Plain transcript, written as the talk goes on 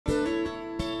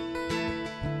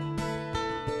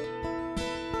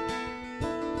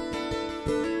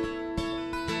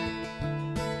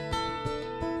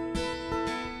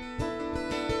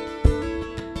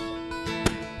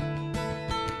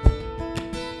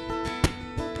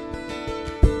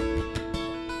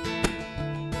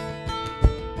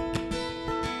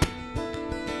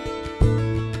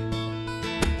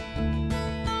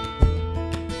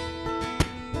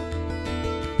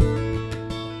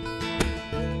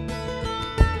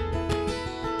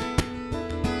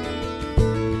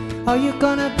Are you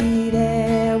gonna be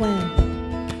there when?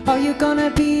 Are you gonna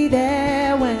be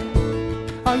there when?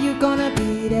 Are you gonna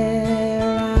be there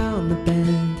around the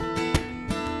bend?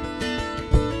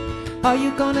 Are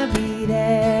you gonna be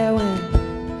there when?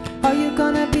 Are you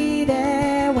gonna be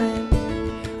there when?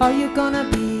 Are you gonna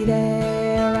be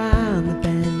there around the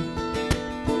bend?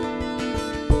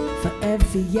 For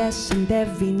every yes and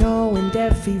every no and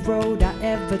every road I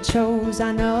ever chose,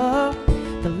 I know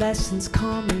the lessons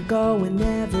come and go and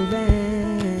never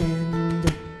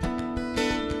end.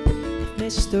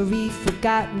 Mystery,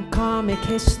 forgotten comic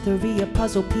history, a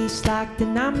puzzle piece locked,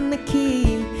 and I'm the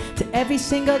key to every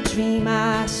single dream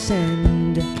I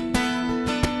send.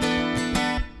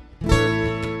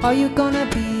 Are you gonna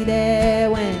be there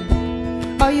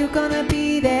when? Are you gonna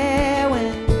be there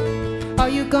when? Are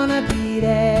you gonna be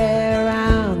there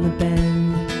around the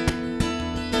bend?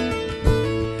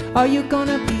 Are you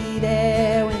gonna be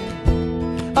there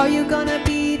when? Are you gonna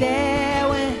be there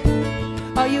when?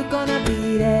 Are you gonna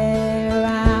be there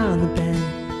around the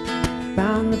bend?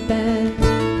 Round the bend.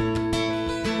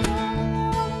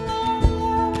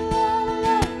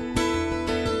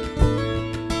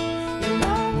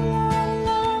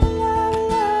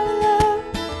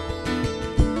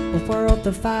 A world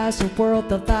of eyes, a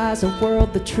world of lies, a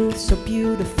world the truth so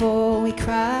beautiful we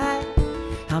cry.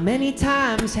 How many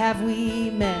times have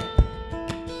we met?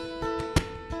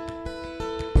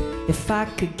 If I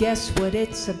could guess what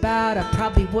it's about, I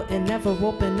probably wouldn't ever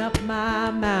open up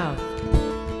my mouth.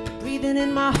 Breathing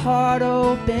in my heart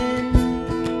open.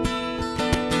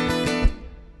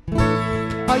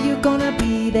 Are you gonna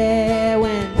be there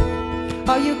when?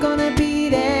 Are you gonna be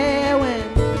there when?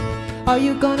 Are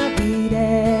you gonna be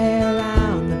there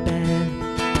around the bend?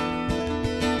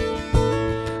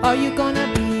 Are you gonna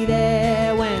be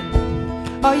there when?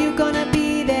 Are you gonna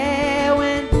be there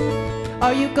when?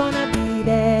 Are you gonna be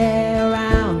there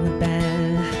around the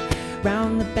bend?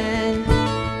 Round the bend.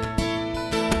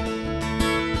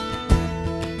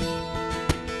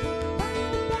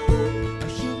 Are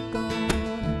you gonna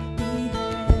be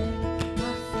there,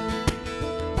 my friend?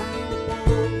 Round the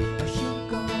bend. Are you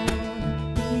gonna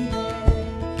be there,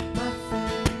 my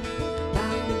friend?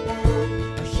 Round the bend.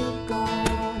 Are you gonna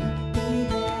be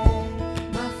there,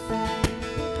 my friend?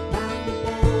 Round the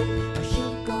bend. Are you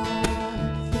gonna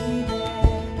be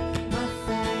there, my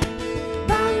friend?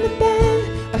 Round the bend.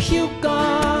 Are you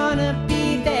gonna be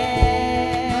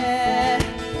there?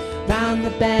 Round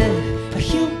the bend. Are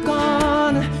you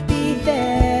gonna be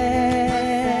there?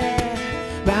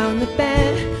 Round the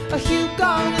bend. Are you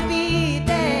gonna be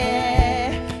there?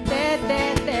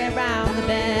 There, round the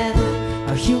bend.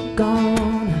 Are you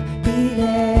gonna be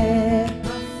there,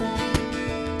 my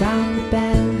friend? Round the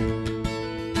bend.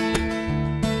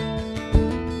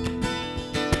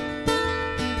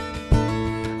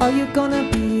 Are you gonna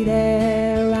be there?